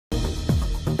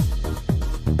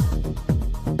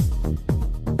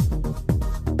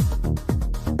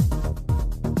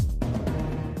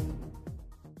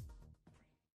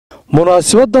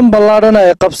munaasibadan ballaadhan ay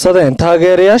qabsadeen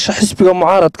taageerayaasha xisbiga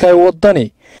mucaaradka ee wadani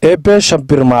ee beesha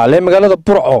Birmaale magaalada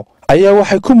Burco ayaa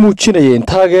waxay ku muujinayeen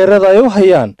taageerada ay u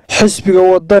hayaan xisbiga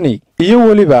wadani iyo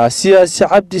waliba siyaasi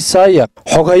Cabdi Saayaq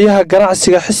xogayaha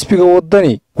ganacsiga xisbiga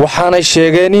wadani waxaana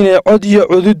sheegeen inay cod iyo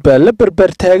cududba la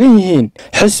barbar taagan yihiin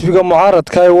xisbiga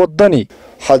mucaaradka ee wadani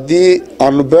haddii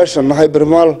aanu beesha nahay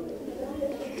Birmaal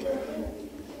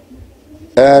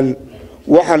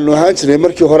waxaan ahaan jiray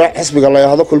markii hore xisbiga la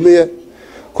yiraahdo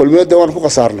kulmiyada waan ku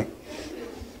qasaarnay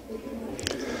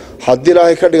haddii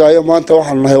ilaahay ka dhigayo maanta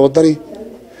waxaan nahay wadani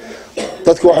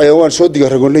dadku waxay waan soo diga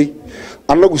ragonay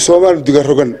annagu Soomaali diga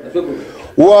rogan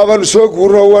waabaan soo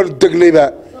guurno waan degnayba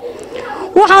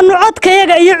waxaanu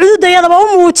codkayaga iyo cududayadaba u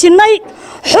muujinay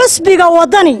xisbiga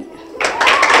wadani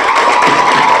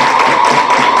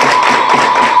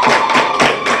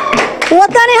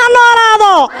wadani ha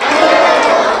noolaado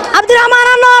Abdirahmaan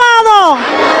ha noolaado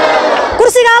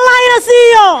kursiga Allah ina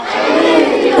siiyo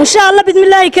insha Allah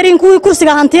bismillaahi kariim kuwii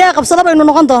kursiga hantiye qabsada baynu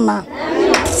noqon doonaa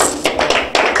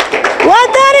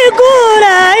wadani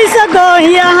guulaysa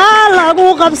gooyaha lagu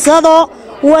qabsado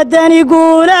wadani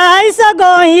guulaysa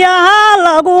gooyaha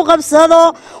lagu qabsado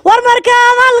war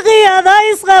markaad halqiyada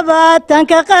isqabaatan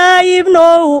ka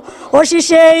qaybnow oo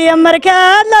shisheeya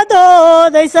markaad la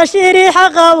doodaysa shiriixa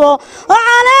qabo oo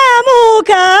calaamuhu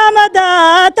kama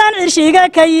daatan cirshiga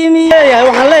ka yimi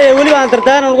waxaan leeyahay waliba aan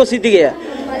dardaaran uga sii digayaa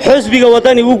xisbiga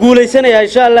wadani uu guuleysanayaa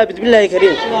insha Allah bismillaahi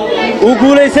kariim uu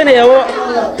guuleysanayaa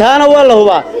taana waa la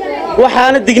hubaa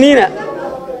waxaana digniina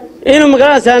inuu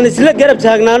magaalada isla garab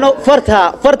taagnaano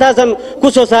fartaasan ku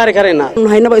soo saari karayna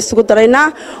haynaba isugu daraynaa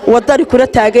wadani kula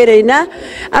taageeraynaa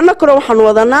annaguna waxaan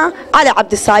wadanaa cali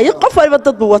cabdi saayiq qof walba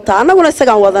dad buu wataa annaguna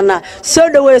isagaan wadanaa soo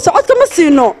dhaweeyo socodka ma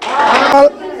siino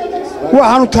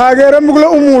waxaanu taageero mugla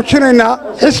u muujinaynaa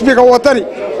xisbiga wadani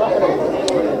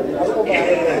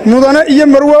mudane iyo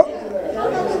marwo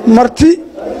marti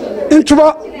intuba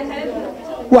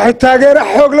waxay taageero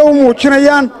xoog la u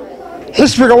muujinayaan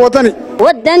xisbiga wadani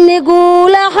wadani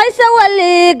guulaysa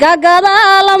waliga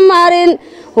gadaala marin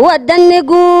wadani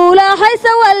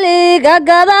guulaysa waliga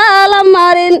gadaala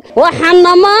marin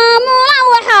waxana maamula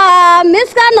waxa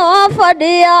miskano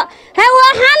fadhiya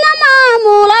waxana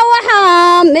maamula waxa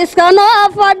miskano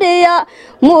fadhiya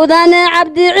mudane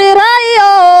Cabdi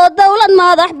Ciraayo dawlad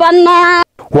madax bannaan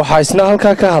waxaa isna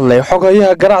halka ka hadlay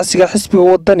xogayaha ganacsiga xisbiga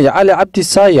wadani Cali Cabdi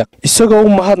Saayaq isagoo u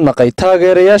mahadnaqay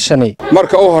taageerayaashani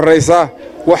marka u horeysa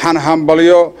waxaan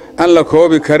hambalyo aan la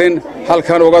koobi karin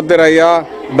halkan uga dirayaa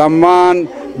dhammaan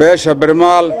beesha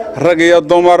Birmaal rag iyo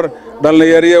dumar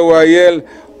dhalinyaro waayeel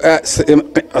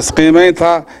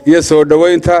qiimeynta iyo soo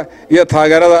dhaweynta iyo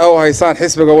taageerada ay u haystaan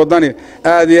xisbiga wadani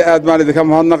aad iyo aad baan idinka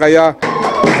mahadnaqayaa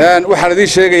waxaan idin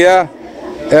sheegayaa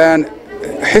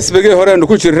xisbigii hore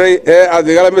ku jiray ee aad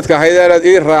igala midka ahaydeen aad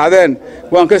ii raacdeen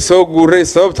waan ka soo guuray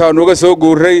sababtaan uga soo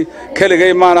guuray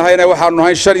kaligay ma ahayna waxaanu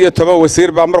nahay 15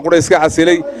 wasiir baa mar qura iska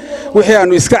casilay wixii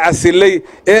aanu iska casilay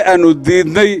ee aanu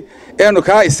diidnay eenu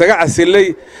ka isaga casilay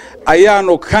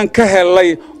ayaanu kan ka helay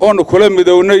oo kula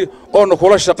midownay oo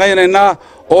kula shaqaynaynaa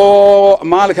oo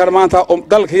maalinkan maanta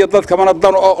dalka iyo dadka mana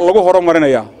dan lagu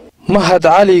horumarinaya Mahad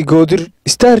Ali Goodir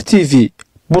Star TV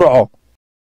Burco